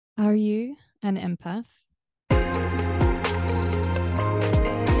Are you an empath?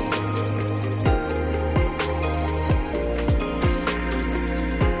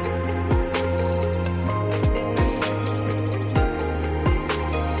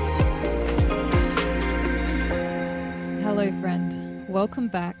 Hello, friend. Welcome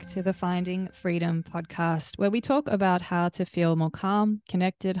back to the Finding Freedom podcast, where we talk about how to feel more calm,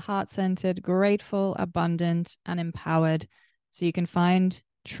 connected, heart-centered, grateful, abundant, and empowered so you can find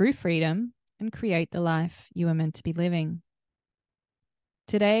true freedom and create the life you are meant to be living.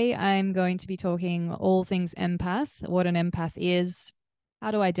 Today, I'm going to be talking all things empath, what an empath is,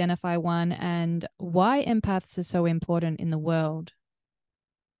 how to identify one, and why empaths are so important in the world.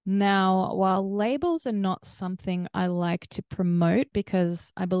 Now, while labels are not something I like to promote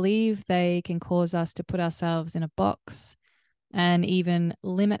because I believe they can cause us to put ourselves in a box and even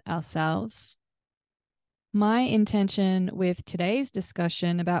limit ourselves, my intention with today's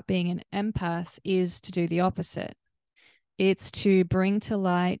discussion about being an empath is to do the opposite. It's to bring to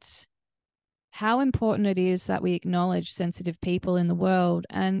light how important it is that we acknowledge sensitive people in the world.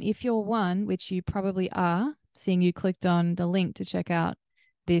 And if you're one, which you probably are, seeing you clicked on the link to check out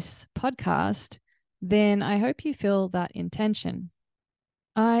this podcast, then I hope you feel that intention.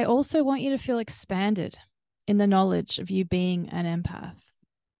 I also want you to feel expanded in the knowledge of you being an empath.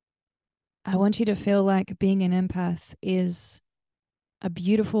 I want you to feel like being an empath is a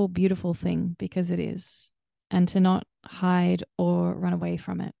beautiful, beautiful thing, because it is, and to not hide or run away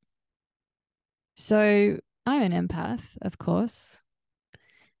from it. So I'm an empath, of course,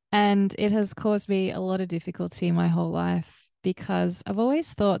 and it has caused me a lot of difficulty my whole life because I've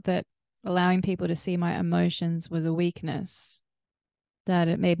always thought that allowing people to see my emotions was a weakness, that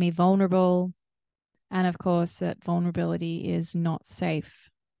it made me vulnerable, and of course that vulnerability is not safe.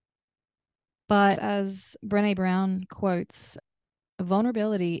 But as Brené Brown quotes,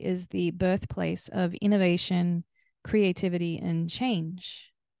 vulnerability is the birthplace of innovation, creativity, and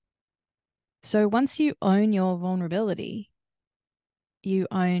change. So once you own your vulnerability, you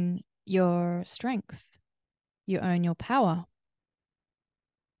own your strength, you own your power.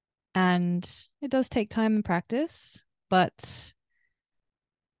 And it does take time and practice, but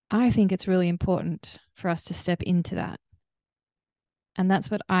I think it's really important for us to step into that. And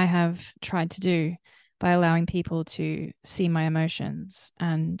that's what I have tried to do by allowing people to see my emotions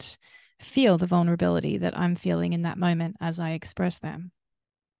and feel the vulnerability that I'm feeling in that moment as I express them.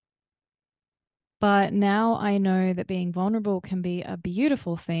 But now I know that being vulnerable can be a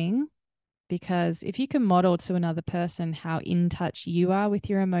beautiful thing, because if you can model to another person how in touch you are with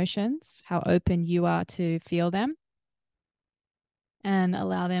your emotions, how open you are to feel them, and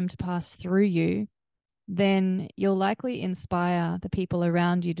allow them to pass through you, then you'll likely inspire the people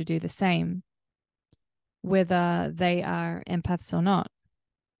around you to do the same, whether they are empaths or not.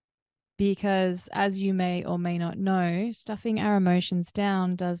 Because as you may or may not know, stuffing our emotions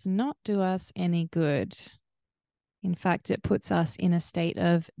down does not do us any good. In fact, it puts us in a state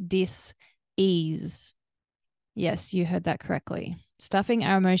of dis-ease. Yes, you heard that correctly. Stuffing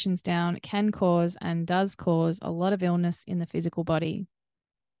our emotions down can cause and does cause a lot of illness in the physical body.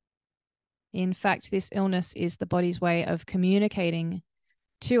 In fact, this illness is the body's way of communicating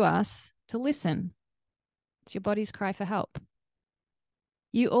to us to listen. It's your body's cry for help.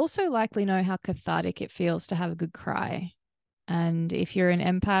 You also likely know how cathartic it feels to have a good cry. And if you're an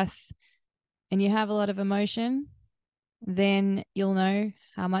empath and you have a lot of emotion, then you'll know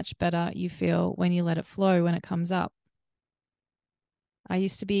how much better you feel when you let it flow when it comes up. I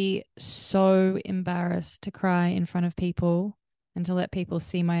used to be so embarrassed to cry in front of people and to let people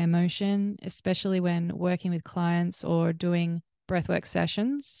see my emotion, especially when working with clients or doing breathwork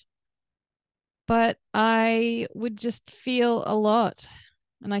sessions. But I would just feel a lot,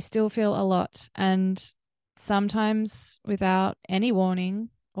 and I still feel a lot. And sometimes without any warning,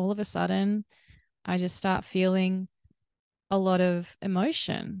 all of a sudden, I just start feeling a lot of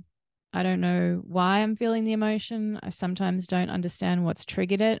emotion. I don't know why I'm feeling the emotion. I sometimes don't understand what's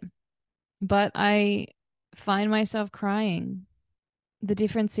triggered it, but I find myself crying. The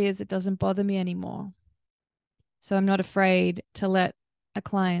difference is it doesn't bother me anymore. So I'm not afraid to let a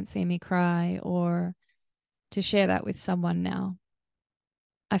client see me cry or to share that with someone now.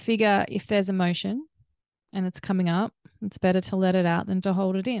 I figure if there's emotion and it's coming up, it's better to let it out than to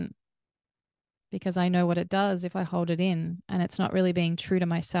hold it in, because I know what it does if I hold it in, and it's not really being true to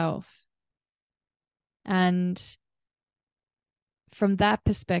myself. And from that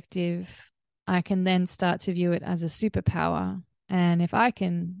perspective, I can then start to view it as a superpower. And if I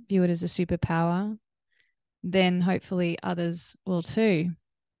can view it as a superpower, then hopefully others will too.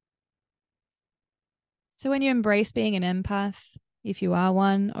 So when you embrace being an empath, if you are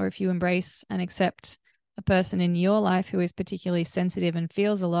one, or if you embrace and accept a person in your life who is particularly sensitive and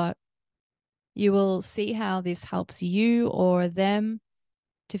feels a lot, you will see how this helps you or them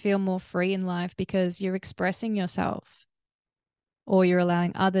to feel more free in life because you're expressing yourself or you're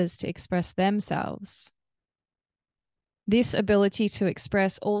allowing others to express themselves. This ability to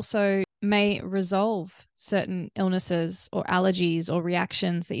express also may resolve certain illnesses or allergies or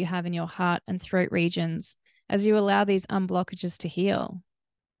reactions that you have in your heart and throat regions as you allow these unblockages to heal.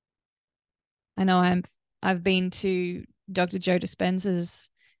 I know I've been to Dr. Joe Dispenza's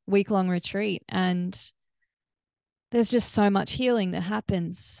week-long retreat, and there's just so much healing that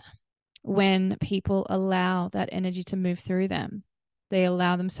happens when people allow that energy to move through them. They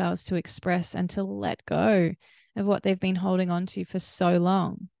allow themselves to express and to let go of what they've been holding on to for so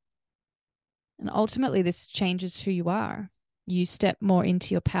long. And ultimately, this changes who you are. You step more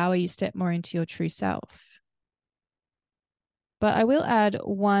into your power, you step more into your true self. But I will add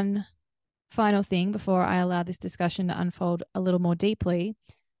one final thing before I allow this discussion to unfold a little more deeply.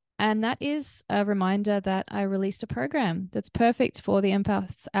 And that is a reminder that I released a program that's perfect for the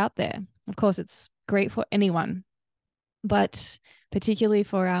empaths out there. Of course, it's great for anyone, but particularly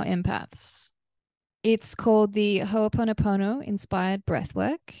for our empaths. It's called the Ho'oponopono Inspired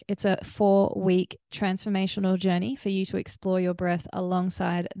Breathwork. It's a 4-week transformational journey for you to explore your breath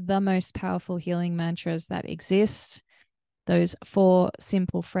alongside the most powerful healing mantras that exist. Those 4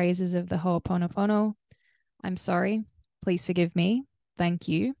 simple phrases of the Ho'oponopono. I'm sorry, please forgive me, thank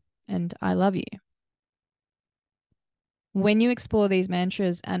you, and I love you. When you explore these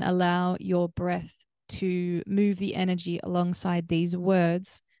mantras and allow your breath to move the energy alongside these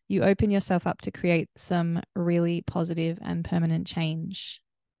words, you open yourself up to create some really positive and permanent change.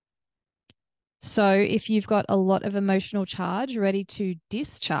 So if you've got a lot of emotional charge ready to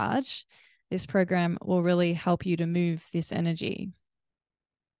discharge, this program will really help you to move this energy.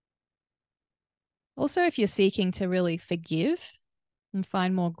 Also, if you're seeking to really forgive and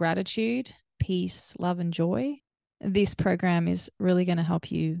find more gratitude, peace, love, and joy, this program is really going to help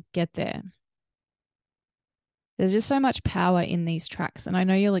you get there. There's just so much power in these tracks, and I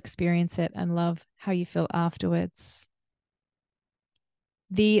know you'll experience it and love how you feel afterwards.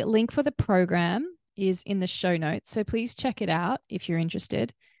 The link for the program is in the show notes, so please check it out if you're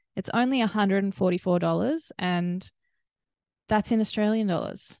interested. It's only $144, and that's in Australian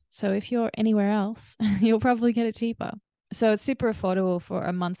dollars. So if you're anywhere else, you'll probably get it cheaper. So it's super affordable for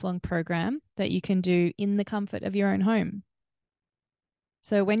a month-long program that you can do in the comfort of your own home.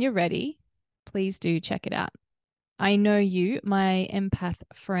 So when you're ready, please do check it out. I know you, my empath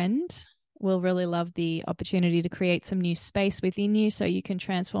friend, will really love the opportunity to create some new space within you so you can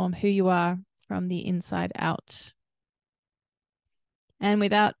transform who you are from the inside out. And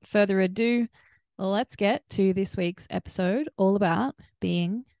without further ado, let's get to this week's episode all about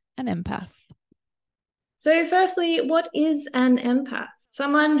being an empath. So firstly, what is an empath?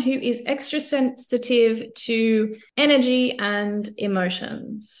 Someone who is extra sensitive to energy and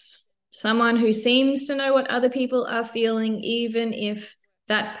emotions. Someone who seems to know what other people are feeling, even if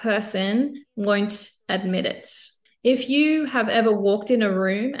that person won't admit it. If you have ever walked in a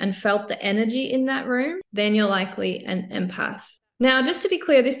room and felt the energy in that room, then you're likely an empath. Now, just to be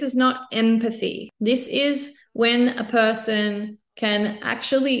clear, this is not empathy. This is when a person can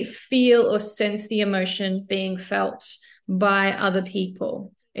actually feel or sense the emotion being felt by other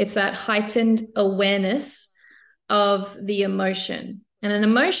people. It's that heightened awareness of the emotion. And an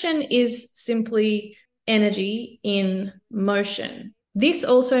emotion is simply energy in motion. This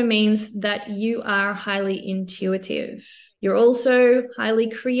also means that you are highly intuitive. You're also highly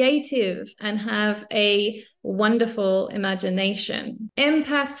creative and have a wonderful imagination.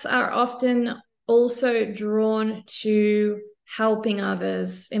 Empaths are often also drawn to helping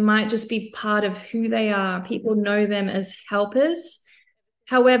others. It might just be part of who they are. People know them as helpers.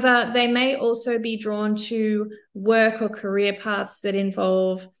 However, they may also be drawn to work or career paths that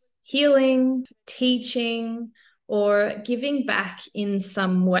involve healing, teaching, or giving back in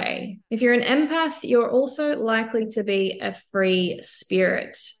some way. If you're an empath, you're also likely to be a free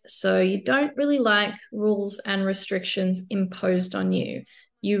spirit. So you don't really like rules and restrictions imposed on you.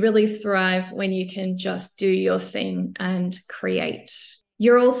 You really thrive when you can just do your thing and create.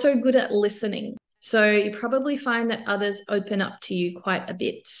 You're also good at listening. So you probably find that others open up to you quite a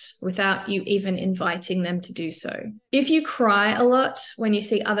bit without you even inviting them to do so. If you cry a lot when you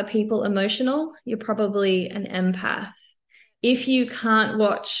see other people emotional, you're probably an empath. If you can't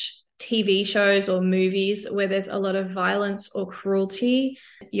watch TV shows or movies where there's a lot of violence or cruelty,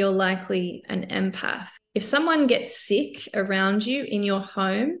 you're likely an empath. If someone gets sick around you in your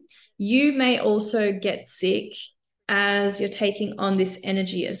home, you may also get sick as you're taking on this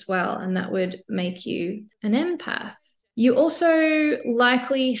energy as well. And that would make you an empath. You also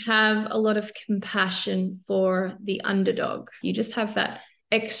likely have a lot of compassion for the underdog. You just have that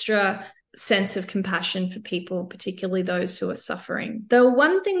extra sense of compassion for people, particularly those who are suffering. The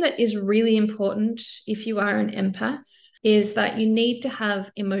one thing that is really important if you are an empath is that you need to have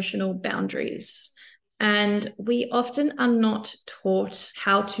emotional boundaries. And we often are not taught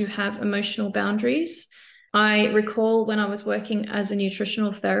how to have emotional boundaries. I recall when I was working as a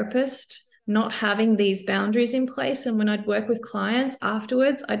nutritional therapist, not having these boundaries in place. And when I'd work with clients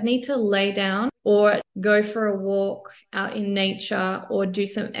afterwards, I'd need to lay down or go for a walk out in nature or do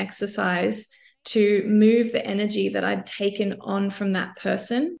some exercise to move the energy that I'd taken on from that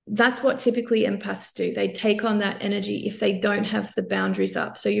person. That's what typically empaths do. They take on that energy if they don't have the boundaries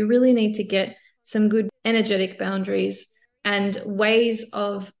up. So you really need to get some good energetic boundaries and ways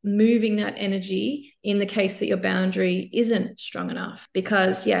of moving that energy in the case that your boundary isn't strong enough,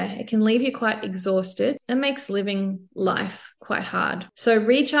 because it can leave you quite exhausted and makes living life quite hard. So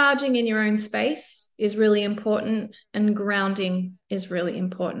recharging in your own space is really important, and grounding is really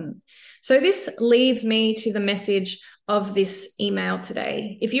important. So this leads me to the message of this email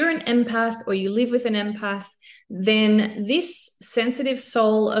today. If you're an empath or you live with an empath, then this sensitive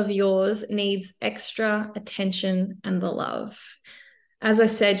soul of yours needs extra attention and the love. As I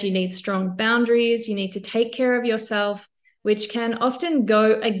said, you need strong boundaries. You need to take care of yourself, which can often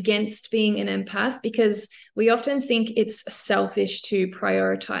go against being an empath because we often think it's selfish to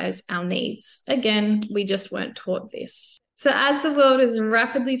prioritize our needs. Again, we just weren't taught this. So as the world is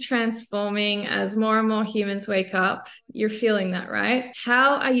rapidly transforming, as more and more humans wake up, you're feeling that, right?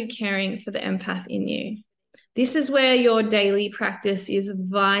 How are you caring for the empath in you? This is where your daily practice is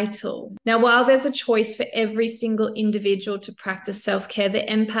vital. Now, while there's a choice for every single individual to practice self-care, the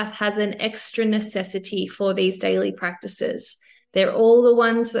empath has an extra necessity for these daily practices. They're all the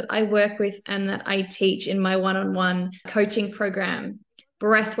ones that I work with and that I teach in my one-on-one coaching program.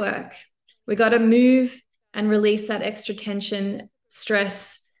 Breath work. We got to move and release that extra tension,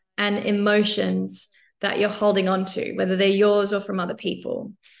 stress, and emotions that you're holding on to, whether they're yours or from other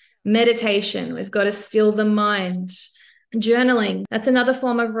people. Meditation, we've got to still the mind. Journaling, that's another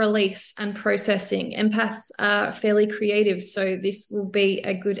form of release and processing. Empaths are fairly creative, so this will be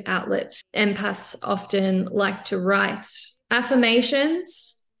a good outlet. Empaths often like to write.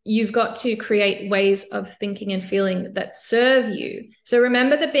 Affirmations, you've got to create ways of thinking and feeling that serve you. So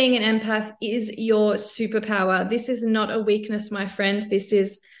remember that being an empath is your superpower. This is not a weakness, my friend. This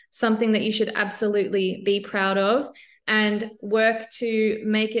is something that you should absolutely be proud of and work to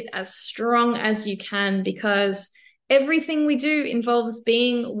make it as strong as you can, because everything we do involves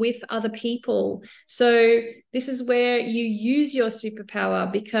being with other people. So this is where you use your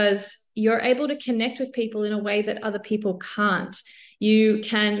superpower, because you're able to connect with people in a way that other people can't. You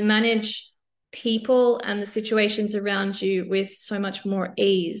can manage people and the situations around you with so much more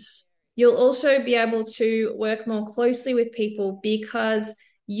ease. You'll also be able to work more closely with people because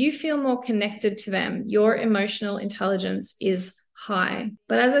you feel more connected to them. Your emotional intelligence is high.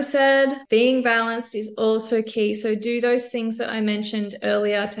 But as I said, being balanced is also key. So do those things that I mentioned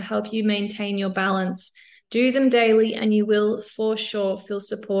earlier to help you maintain your balance. Do them daily and you will for sure feel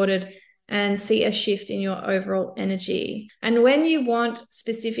supported and see a shift in your overall energy. And when you want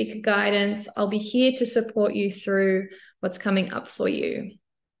specific guidance, I'll be here to support you through what's coming up for you.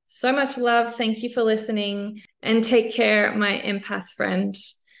 So much love. Thank you for listening, and take care, my empath friend.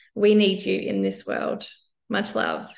 We need you in this world. Much love.